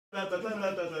We're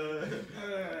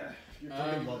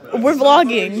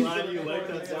vlogging.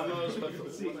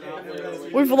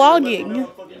 We're vlogging.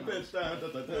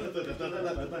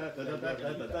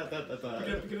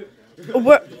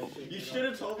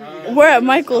 We're at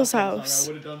Michael's house.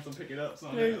 So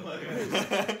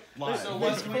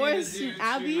There's Forrest and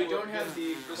Abby. I don't have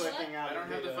the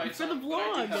fight For the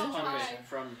vlog.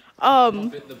 from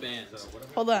the band.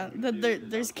 Hold on.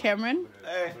 There's Cameron.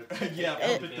 Yeah,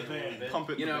 pump it the band. Pump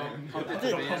it. You know, pump it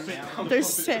the band. There's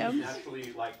Sam.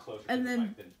 And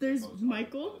then there's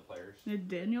Michael and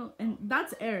Daniel. And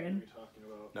that's Aaron.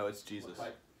 No, it's Jesus.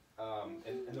 And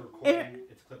the recording,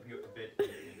 it's clipping up a bit.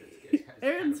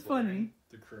 Aaron's funny.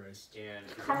 The Christ.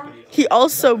 He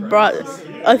also brought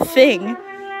a thing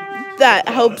that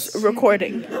helps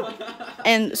recording.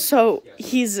 And so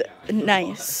he's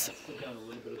nice.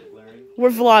 We're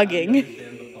vlogging.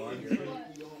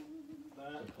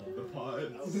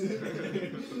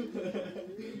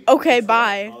 Okay,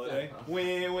 bye.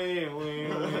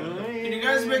 Can you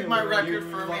guys make my record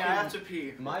for me? I have to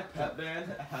pee. My pet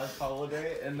band has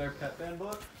Holiday in their pet band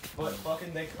book, but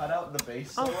fucking they cut out the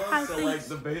bass Oh, solo, hi, so like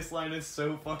the bass line is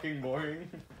so fucking boring.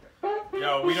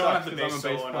 Yo, we don't have the bass bass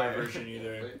solo in our player. version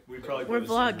either. We probably We're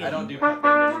vlogging. I don't do pet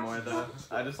band anymore though.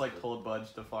 I just like told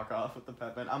Budge to fuck off with the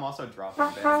pet band. I'm also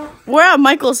dropping band. We're at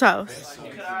Michael's house.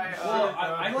 Can I? Well,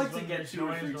 I like to get 2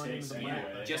 or 3 takes anyway.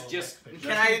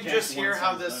 Can I just hear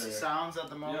how this sounds at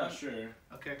the moment? Yeah, sure.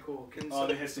 Okay, cool. Oh,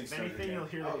 the hissing If stuff. anything, you'll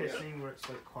hear the hissing where it's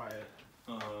like quiet.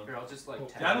 Here, I'll just like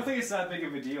tap. I don't think it's that big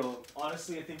of a deal.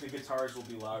 Honestly, I think the guitars will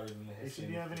be louder than the If hissing.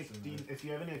 you have any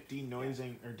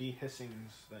denoising or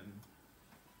de-hissings, then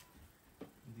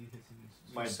de-hissings.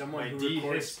 My Someone who de-hiss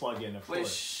records- plugin, of Wait,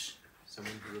 course. shh.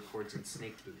 Someone who records in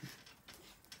Snake Booth.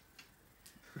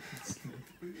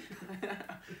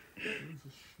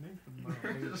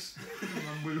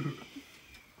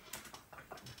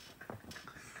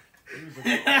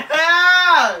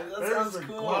 That sounds There's a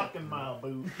cool. Glock in my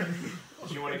boot.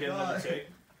 Do you want to get another take?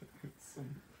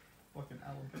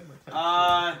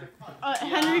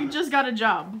 Henry just got a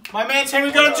job. My man's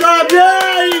Henry got a job.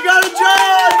 Yeah, you got a job.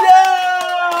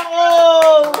 Yeah.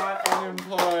 Oh. Not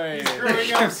unemployed.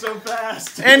 Growing up so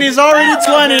fast. And he's already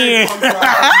 20.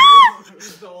 This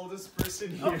is the oldest person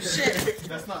here. Oh shit.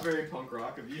 That's not very punk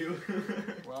rock of you.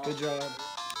 Good job.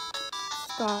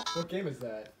 Scott. What game is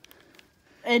that?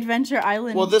 Adventure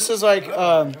Island. Well, this is like. I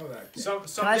know that. Can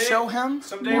I show him?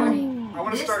 Someday I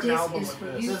want to start an album with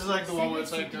this. This is like the one where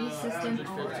it's like system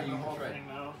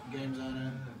games on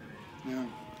it. Yeah.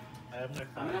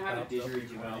 I'm gonna have a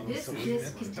didgeridoo album. This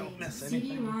disc contains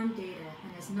CD-ROM data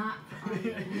and is not for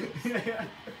audio use.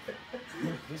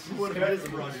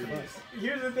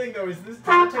 Here's the thing though, is this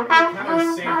count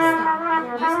as sampling? Stop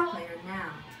your disc player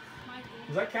now.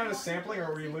 Does that count as sampling,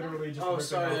 or were you literally just? Oh, ripping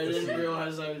sorry, off I the didn't CD?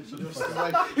 realize I was just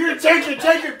like, here, take it,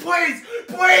 please,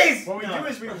 please. What we do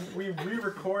is we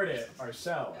re-record it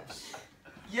ourselves,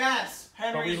 Yes,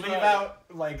 but we Henry's leave right. out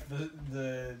like the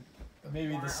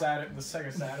maybe the Sega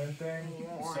Saturn thing.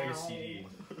 Sega CD.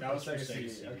 That was Sega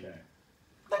CD. Okay.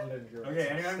 Okay.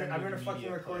 Anyway, I'm gonna fucking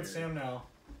record Sam now.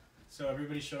 So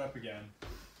everybody shut up again.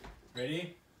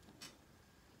 Ready?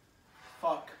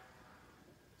 Fuck.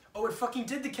 Oh, it fucking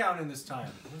did the count in this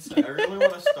time. I really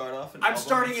want to start off an I'm album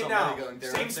starting with it somebody now. going, there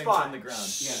Same are things spot. on the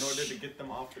ground. Yeah, in order to get them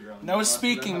off the ground. No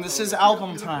speaking. This is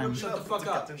album time. Shut the fuck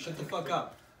up. Shut the fuck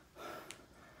up.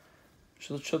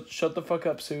 Shut the fuck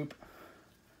up, Soup.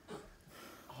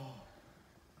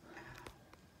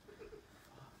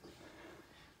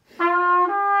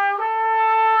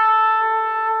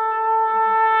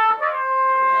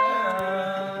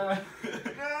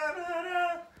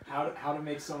 How to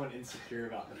make someone insecure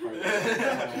about the part.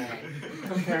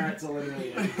 Compare it to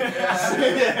literally.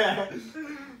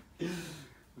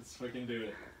 Let's fucking do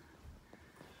it.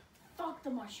 Fuck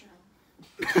the mushroom.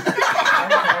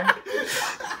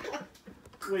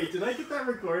 Wait, did I get that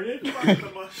recorded? Fuck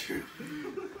the mushroom.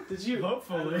 Did you?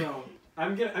 Hopefully.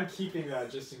 I'm keeping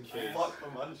that just in case. Fuck the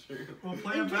mushroom. We'll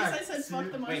play In it case back. I said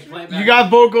fuck the mushroom. You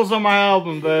got vocals on my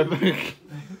album, babe.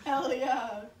 Hell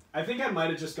yeah. I think I might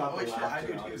have just got the shit, I laughter,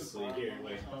 do too. honestly. Here,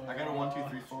 wait. I got a 1, 2,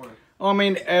 3, 4. I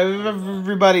mean,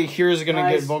 everybody here is gonna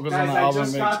get vocals on the I album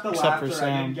just got the except for laughter. I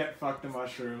didn't Sam. get fuck the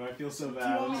mushroom. I feel so Do you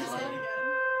bad. want me to say it again?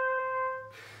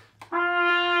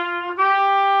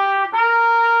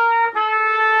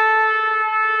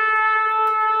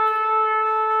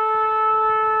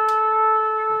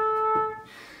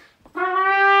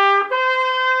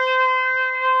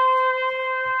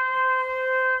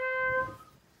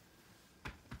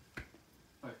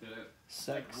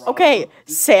 Sick. Okay,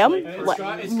 Sam It's got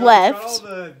all left.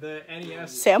 the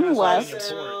NES Sam left.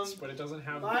 ports, but it doesn't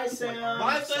have. Bye, Sam.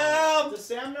 Bye, Sam. Does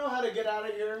Sam know how to get out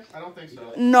of here? I don't think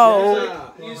so.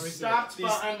 No. You stopped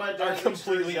behind my Are desk.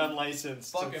 completely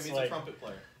unlicensed. Fuck him, It's he's like, a trumpet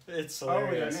player. it's Oh, yeah,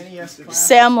 hilarious. NES classic.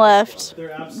 Sam left.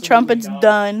 They're absolutely Trumpet's not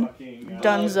done. fucking,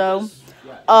 Dunzo.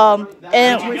 And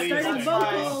That- we're starting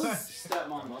vocals.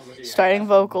 Starting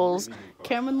vocals.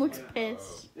 Cameron looks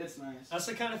pissed. It's nice. That's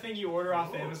the kind of thing you order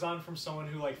off Amazon from someone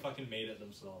who like fucking made it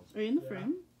themselves. Are you in the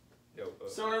frame?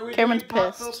 So are we Cameron's doing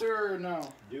pop pissed. filter or no?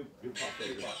 Do pop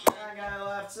filter. I got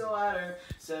left a letter,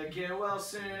 said get well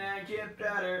soon and get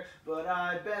better, but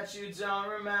I bet you don't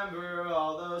remember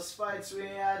all those fights we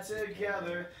had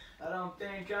together. I don't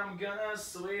think I'm gonna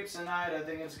sleep tonight, I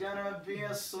think it's gonna be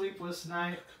a sleepless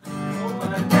night. Oh,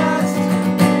 but that's to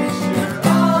make sure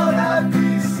all that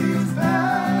peace seems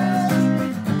best.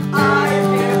 I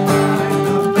can't find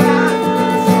the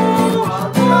bathroom, so I'll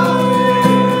drop it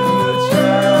in the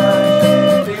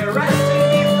trash. They arrested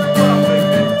me for public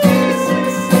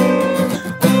indecency.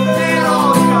 They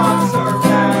all cops are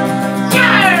bad.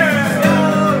 So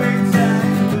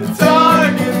intend to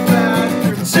target back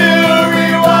to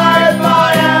rewind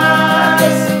my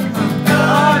ass.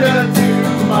 I'm gonna do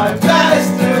my best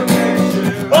to make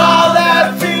sure all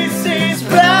that peace seems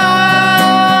bad.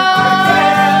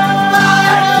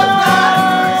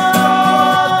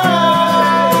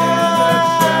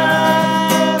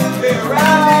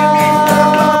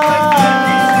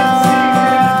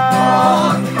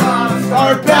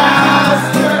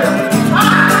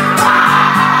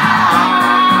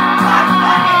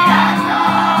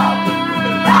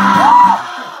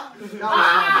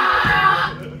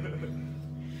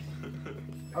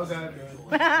 How's that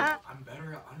good? I'm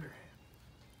better at underhand.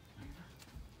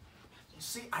 You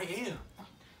see, I am.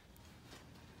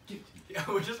 Yeah,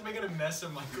 we're just making a mess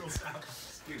of Michael's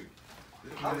house. Dude,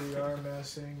 We are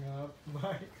messing up,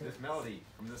 Michael. this melody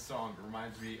from this song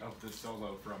reminds me of the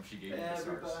solo from She Gave Me the Stars.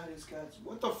 Everybody's got.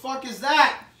 What the fuck is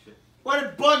that?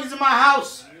 What bug is in my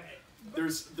house?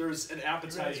 There's an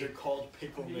appetizer called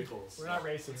Pickle Nickels. We're not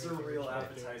racist. It's a real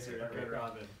appetizer at Red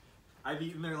Robin. I've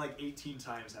eaten there like 18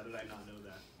 times. How did I not know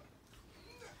that?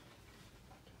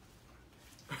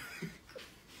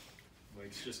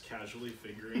 Mike's just casually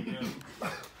fingering him.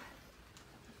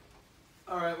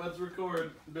 Alright, let's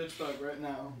record bitch fuck right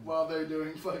now while they're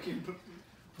doing fucking.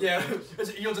 Yeah,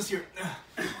 you'll just hear.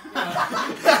 Ready?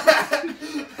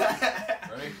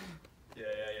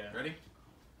 Yeah. Ready?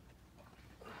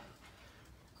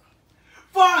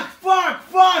 Fuck!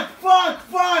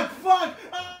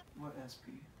 What SP?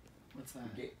 What's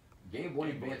that? Game Boy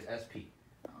Advance SP.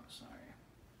 Oh,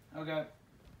 sorry. Okay.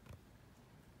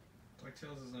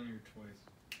 DuckTales is on your toys.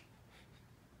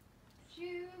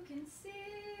 You can see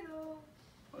the.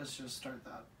 Let's just start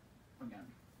that again.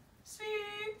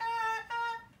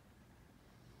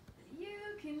 You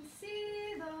can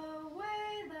see the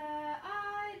way that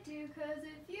I do, 'cause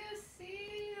if you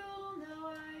see, you'll know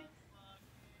I.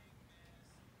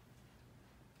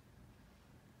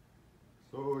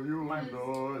 So you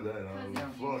know that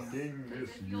I'll fucking miss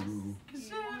If you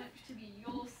want it to be,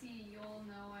 you'll see, you'll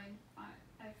know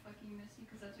I fucking miss you,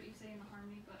 'cause that's what you say in the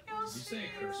harmony, but. Did you say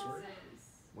a curse word?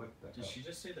 What the Did she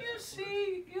just say that? You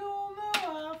see, you'll know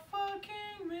I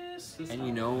fucking miss. And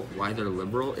you know why they're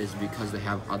liberal is because they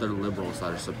have other liberals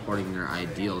that are supporting their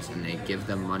ideals and they give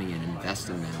them money and invest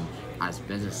in them as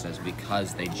businesses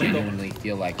because they genuinely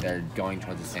feel like they're going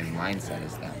towards the same mindset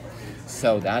as them.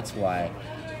 So that's why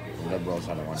liberals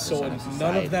are the 1% So of society.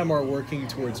 none of them are working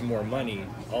towards more money.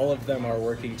 All of them are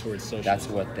working towards socialism. That's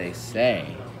what they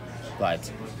say.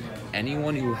 But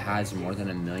anyone who has more than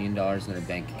 $1 million in a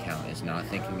bank account is not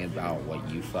thinking about what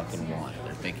you fucking want.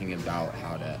 They're thinking about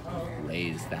how to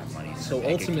raise that money in So their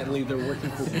bank ultimately, account. they're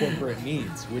working for corporate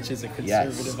needs, which is a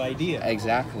conservative idea.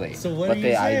 Exactly. So what but do they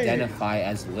you say? identify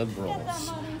as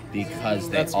liberals because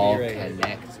they That's me all right here.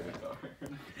 connect.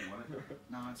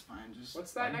 No, it's fine. Just.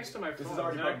 What's that next to my phone? is Is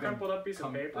already that a been crumpled up piece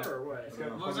of paper or what?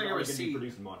 It looks like a receipt. That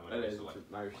is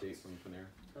my receipt from Panera.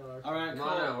 Alright, cool.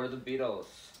 Mono, we're the Beatles.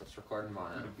 Let's record in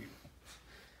mono.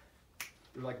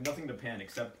 There's like nothing to pan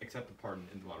except the pardon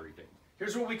in the lottery thing.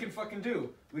 Here's what we can fucking do.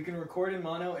 We can record in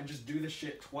mono and just do the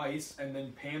shit twice and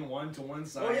then pan one to one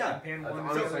side and pan one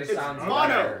to the other side.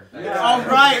 mono! Yeah.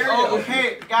 Alright, oh,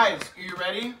 okay, guys, are you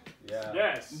ready? Yeah.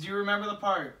 Yes. Do you remember the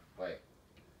part? Wait.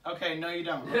 Okay, no you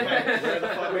don't. Okay. Where the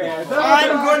fuck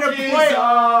I'm gonna play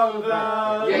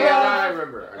Yeah, I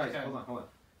remember. Guys, Okay. hold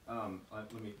on.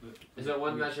 Let me. Is it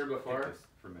one let me measure take before? this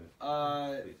for a minute.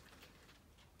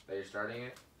 That you're starting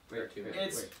it?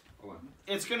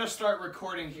 It's gonna start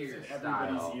recording here.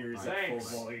 Everybody's ears at full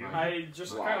Thanks. volume. I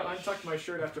just kind of untucked my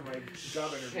shirt after my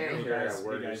job interview. Hey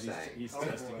guys, he's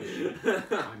testing it.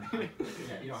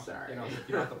 You don't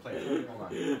have to play it. Hold on.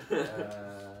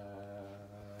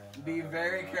 Be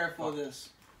very careful of this.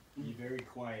 Be very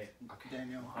quiet.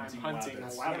 Daniel. I'm hunting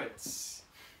rabbits.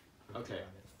 Okay.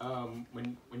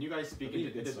 When you guys speak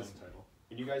into this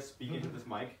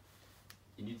mic,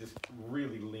 you need to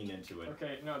really lean into it.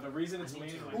 Okay, no, the reason it's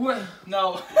leaning like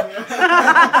No. Like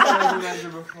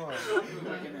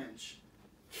an inch.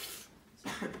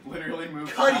 Literally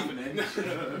moves Cuddy. half an inch.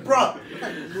 Bruh.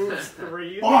 moves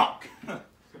 3. Fuck! You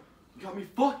got me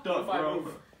fucked up, If I bro.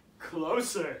 move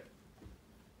closer.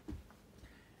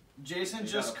 Jason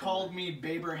just called me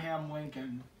Baberham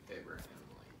Lincoln.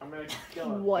 I'm gonna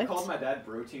kill him. I called my dad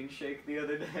protein shake the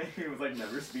other day. He was like,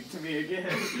 never speak to me again.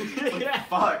 Like,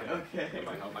 fuck, okay.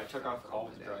 I took off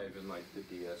Collins Drive and like the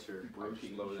DS or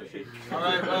protein shake.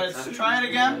 Alright, let's try it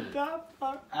again.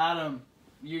 Adam,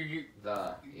 you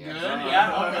The. good?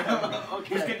 Yeah.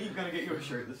 Okay. He's gonna get you a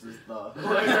shirt. This is the.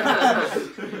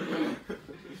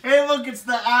 Hey, look, it's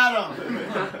the Adam.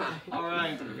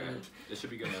 Alright. Okay. This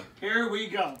should be good now. Here we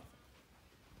go.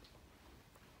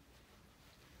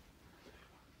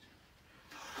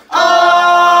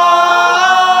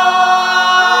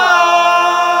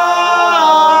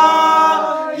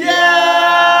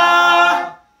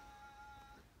 Yeah!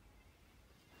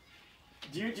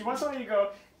 Do you want somebody to go?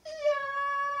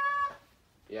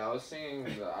 Yeah, I was singing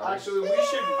the. Actually, we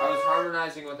should. I was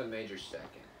harmonizing with a major second.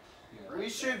 We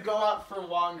should go out for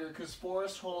longer because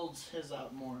Forrest holds his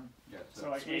out more. Yeah, So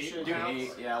like we 8 should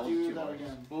counts? Yeah, we'll do do that more.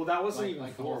 again. Well, that wasn't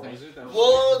even 4, was it?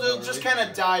 Well, it'll just kind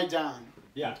of die down.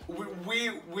 Yeah. We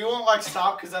won't like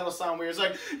stop because that'll sound weird. It's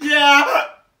like yeah.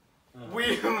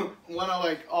 We wanna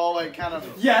like all like kind of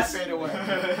fade away.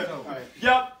 Alright.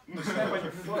 Yep.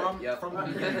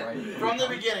 From the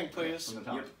beginning, please. From the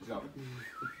top. Go.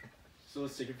 So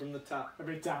let's take it from the top.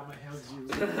 Every time I held you.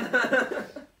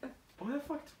 Why the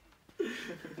fuck? It's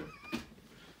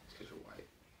because you're white.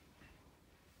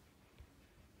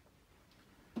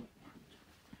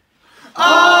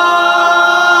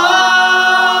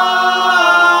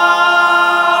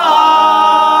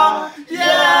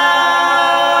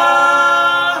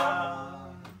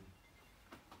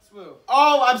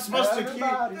 Oh, I'm supposed to keep.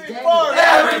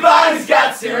 Everybody's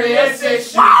got serious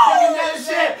issues.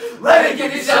 Shit. Let it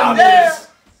give you some news.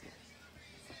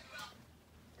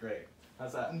 Great.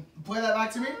 How's that? Play that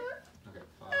back to me. Okay.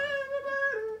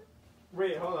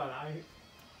 Wait, hold on.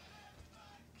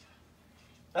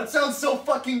 That sounds so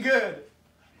fucking good.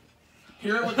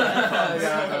 Hear it with the headphones.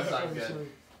 Yeah, that sounds good.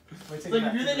 Like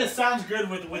if you think it sounds good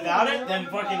without it, then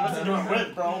fucking what's it doing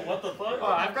with, bro? What the fuck? Oh,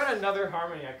 I've got another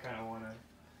harmony I kind of want to.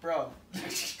 Bro.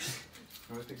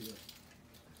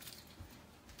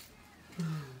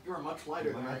 You are much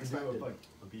lighter than I expected.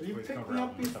 You picked me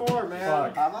up before,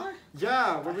 man. Have I?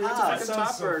 Yeah, when we went to fucking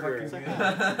Top Burger.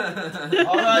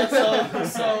 Alright, so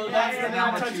that's You're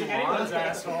not touching anyone's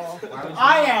asshole.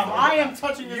 I am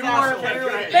touching his asshole.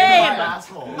 Babe!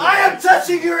 I am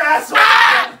touching your asshole.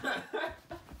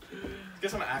 Get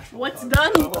some actual. What's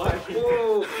done? That's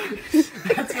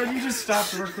when you just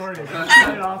stopped recording.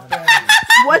 Turn it off then.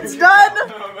 What's done?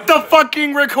 The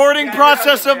fucking recording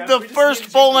process of the first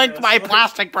full length My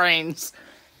Plastic Brains.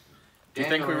 Do you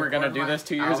think we were gonna do this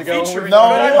 2 years ago? No,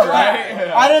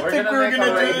 I didn't think we were gonna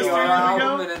do this 2 years album,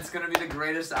 ago. and it's gonna be the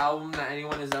greatest album that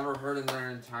anyone has ever heard in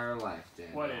their entire life,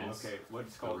 Dan. What is? Okay,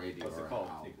 what's it The called? Radio What's it Rock called?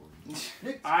 album.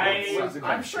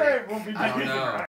 I'm sure it won't be I don't good. know.